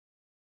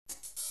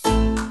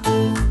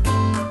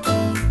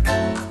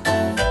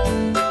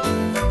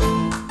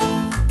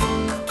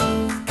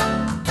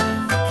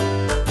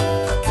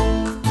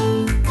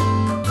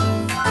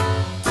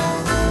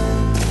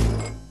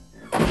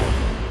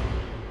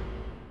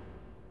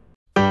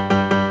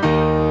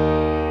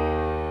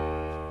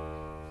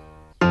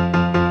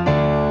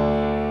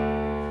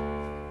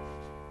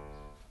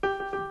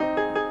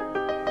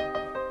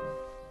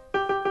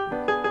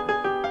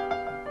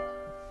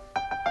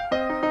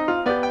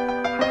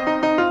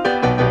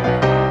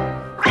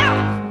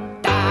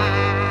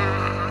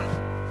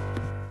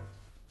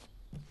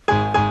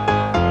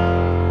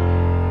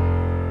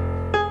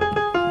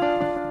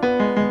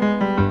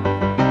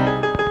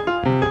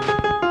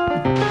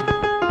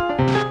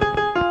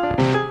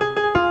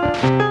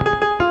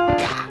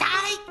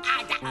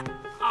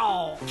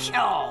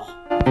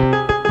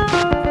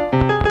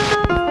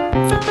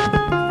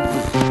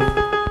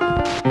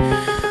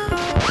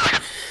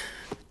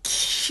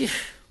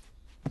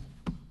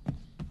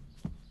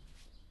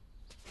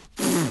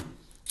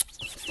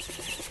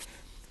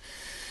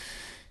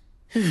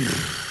I'm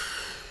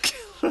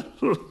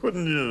looking for a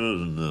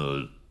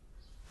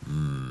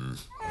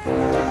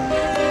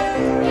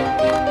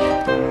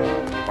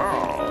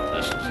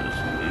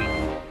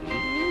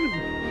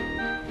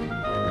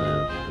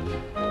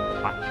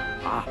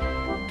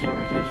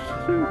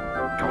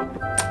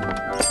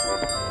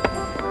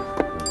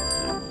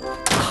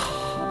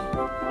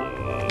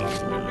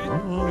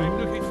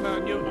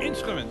new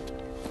instrument.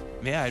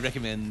 May I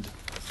recommend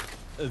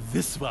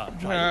this one?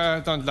 Try I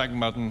don't like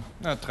mutton.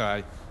 I'll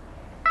try.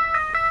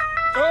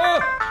 Oh,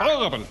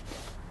 horrible.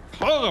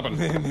 Horrible.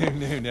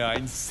 No, I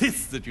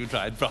insist that you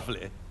try it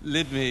properly.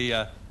 Let me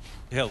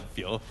help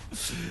you.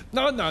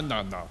 No. No,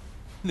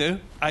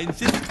 I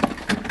insist.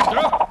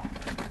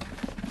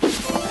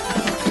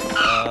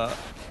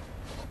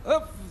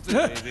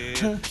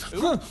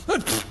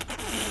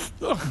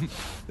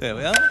 There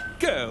we are.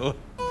 Go.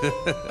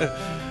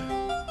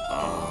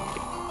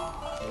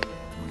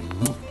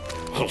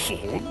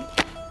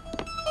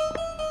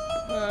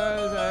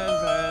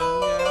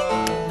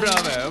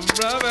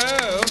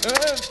 Bravo.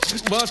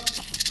 What?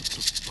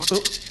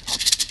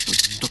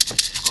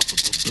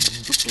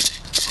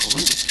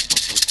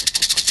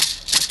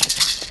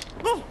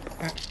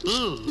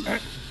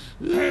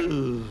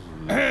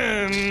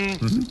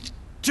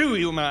 Do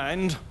you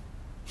mind?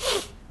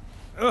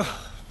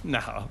 Oh,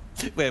 now,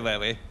 where were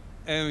we?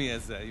 Oh,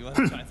 yes, sir. You want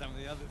to try some of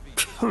the other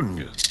things?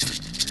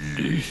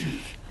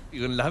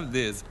 You'll love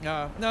this.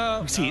 No.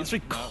 See, it's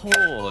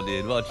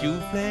recorded what you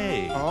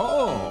play.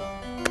 Oh.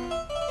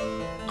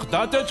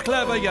 That is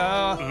clever,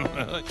 yeah.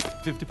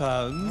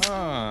 £50.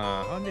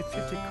 Only 50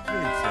 quid, eh?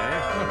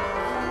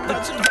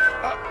 That's it.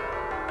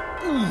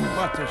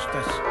 What is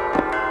this?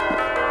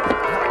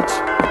 Right.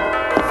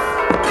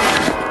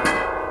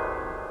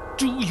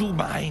 Do you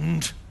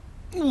mind?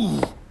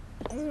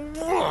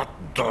 What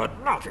the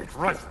nutty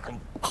rifle?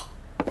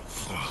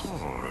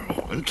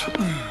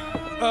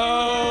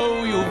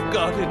 Oh, you've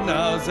got it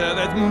now, sir.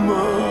 That's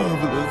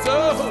marvelous.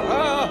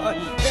 Oh,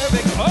 here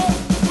we go.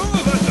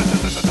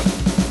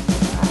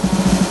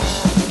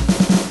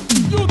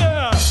 You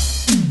there!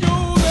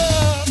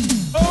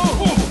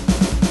 Oh!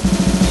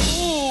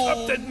 Up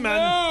that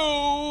man!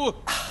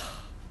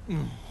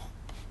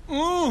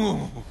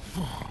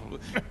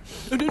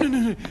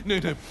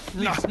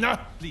 No.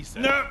 Please, sir.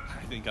 No.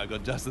 I think I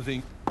got just the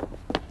thing.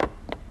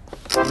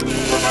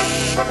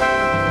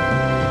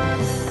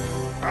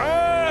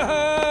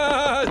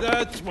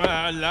 That's why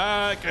I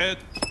like it.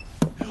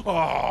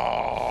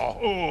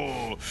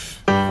 Oh.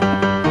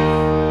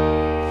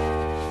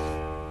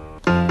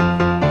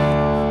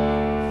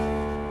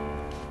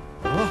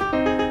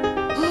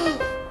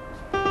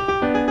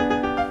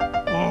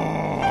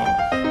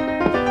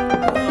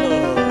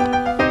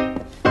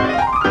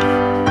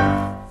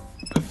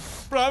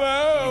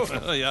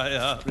 Bravo!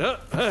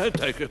 Yeah.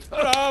 Take it.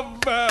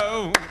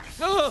 Bravo!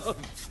 Oh.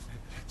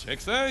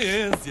 Check, sir.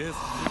 Yes.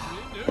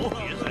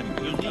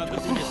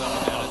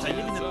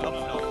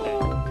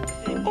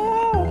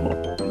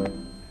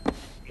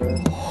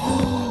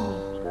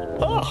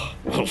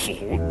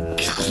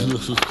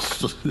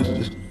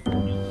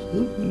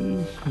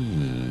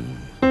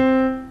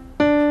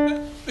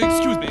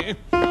 Excuse me.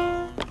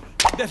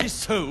 That is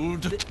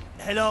sold.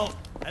 Hello.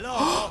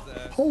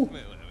 Oh.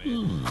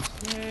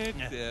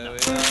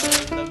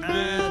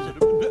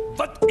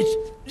 What is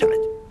that?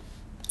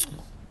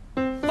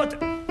 What?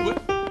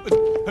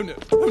 Oh no.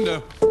 Oh no.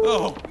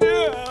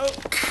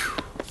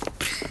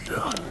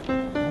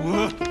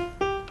 What?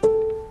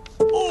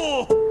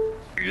 Oh!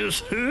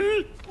 Is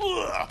he?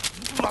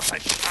 What a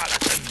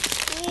charlatan!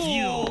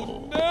 You!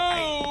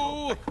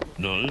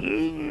 No!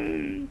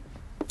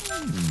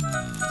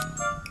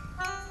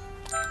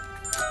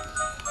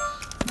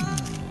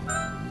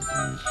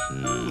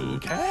 Ooh,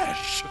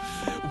 cash!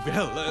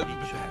 Well,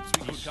 perhaps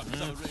we could come to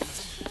some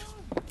arrangement.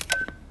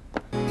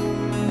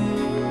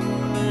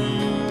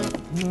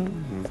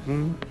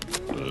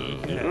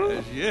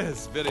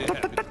 Yes, very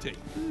happy to take.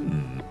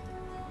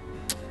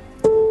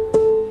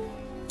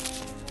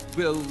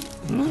 Well,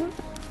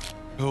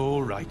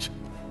 all right.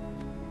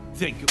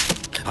 Thank you.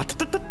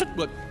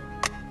 What?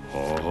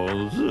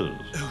 Oh,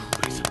 this. Oh,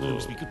 I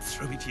suppose we could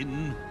throw it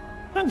in.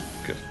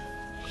 Okay.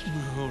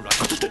 All right.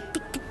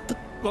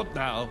 What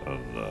now?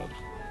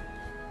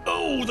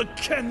 Oh, the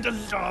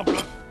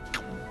candelabra.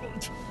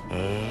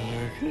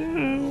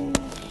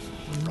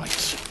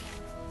 Right.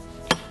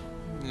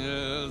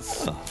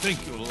 Yes.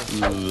 Thank you.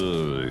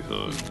 Very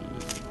good.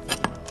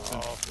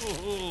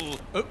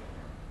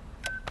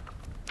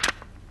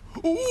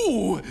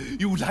 Oh,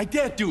 you like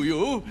that, do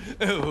you?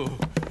 Oh.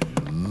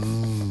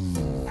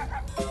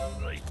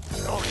 Right.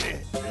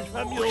 Okay. This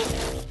from you.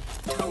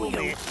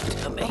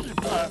 To me.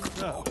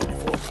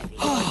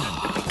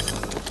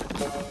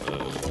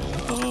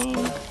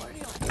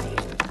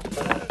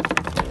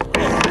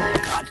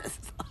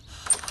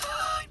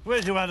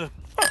 Where's your other?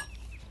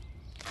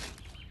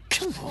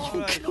 Come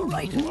on, all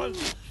right.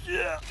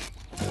 Yeah.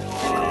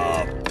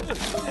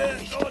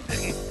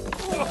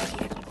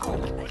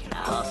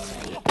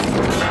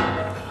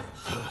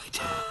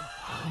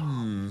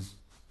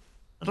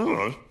 I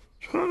don't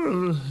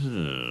know.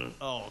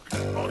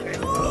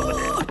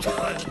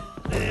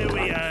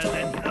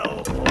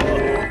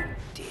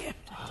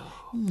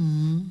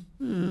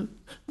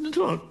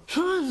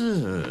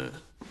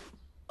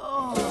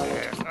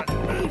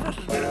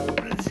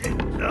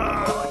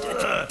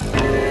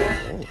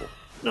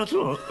 That's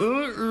all.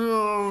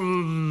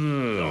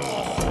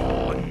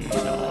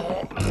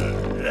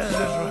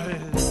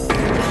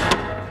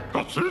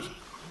 That's it.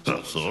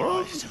 That's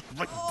all.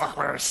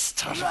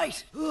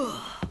 Right.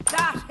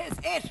 That is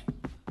it.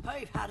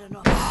 I've had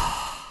enough.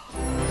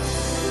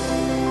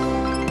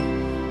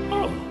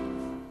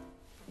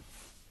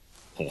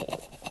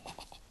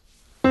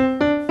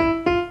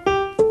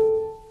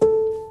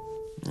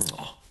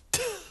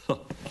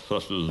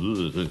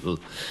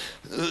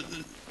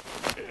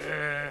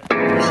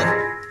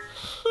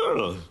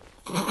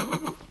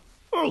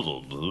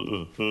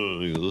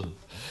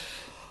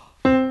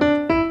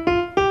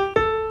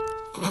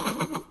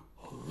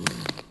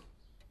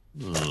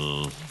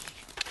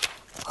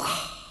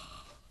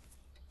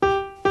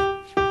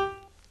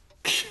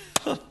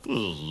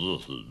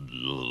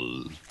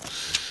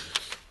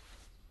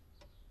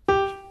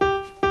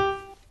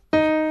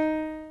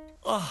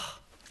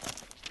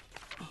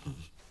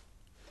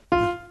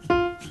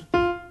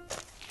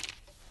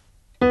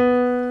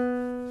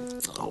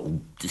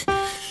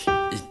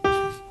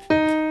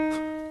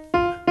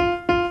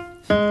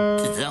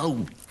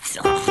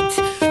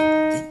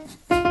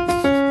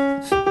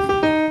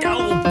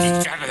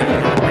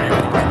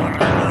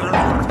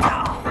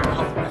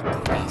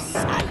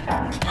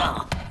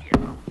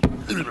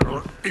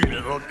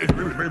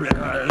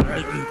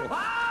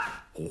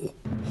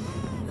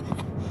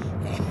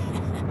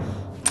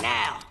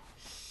 Now.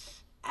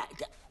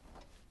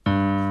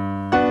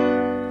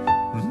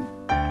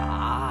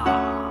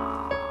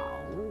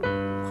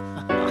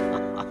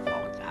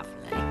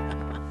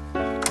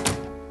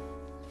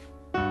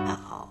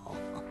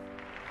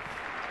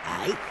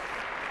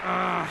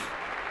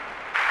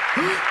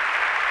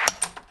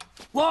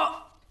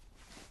 What?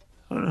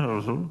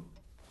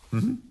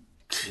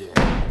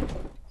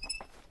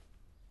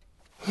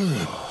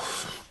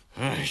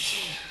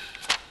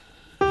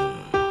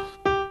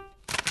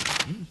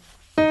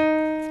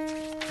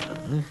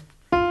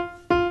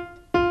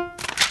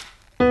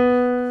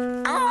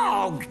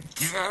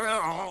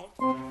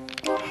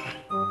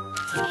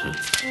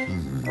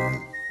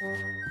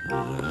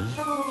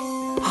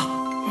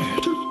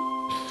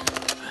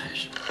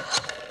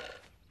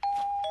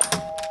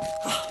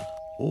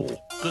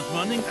 Good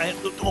morning.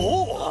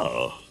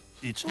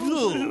 It's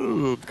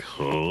you.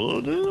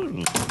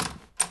 Conan.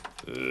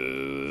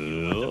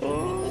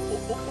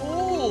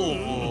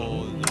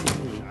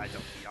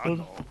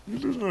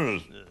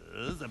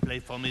 The play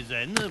for me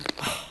then.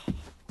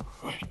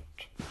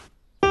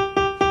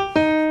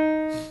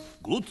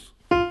 Good.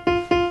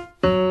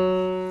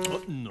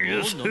 Oh,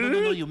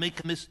 no, you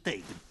make a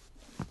mistake.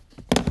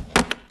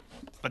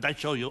 But I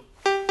show you.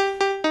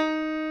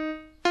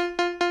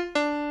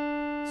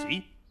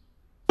 See?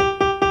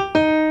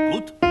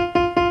 Good.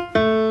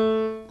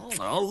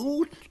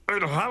 Oh,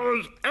 it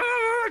happens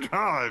every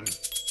time.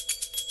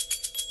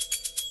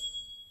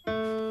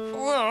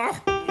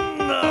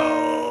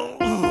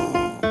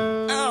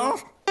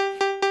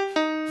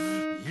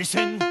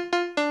 Listen.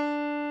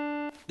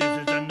 This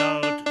is a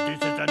note. This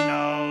is a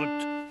note.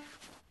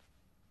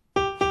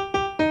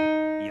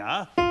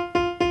 Yeah?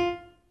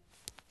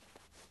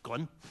 Go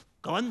on.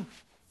 Go on.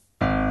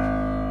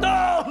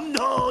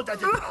 No, that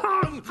is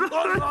wrong.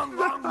 Wrong.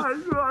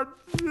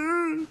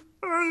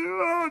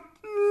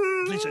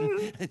 Listen,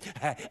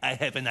 I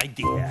have an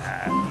idea.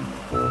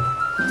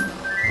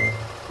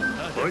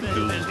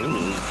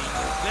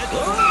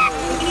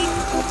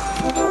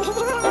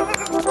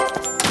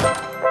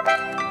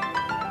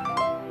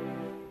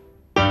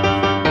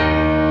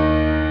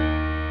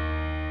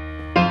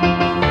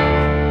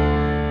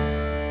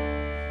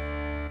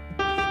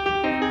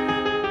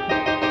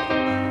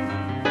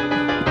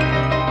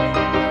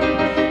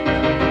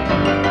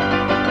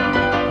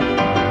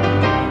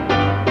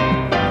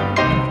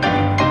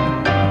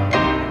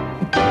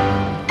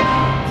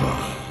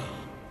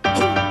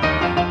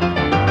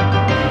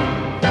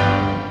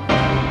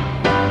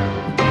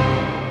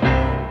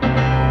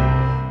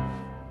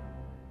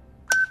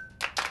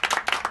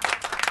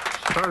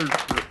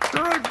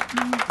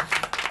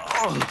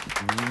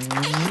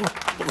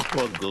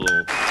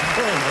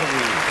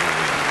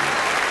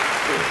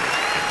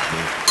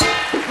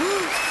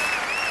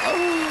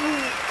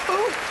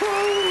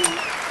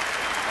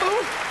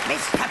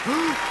 Mr.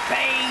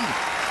 Bane!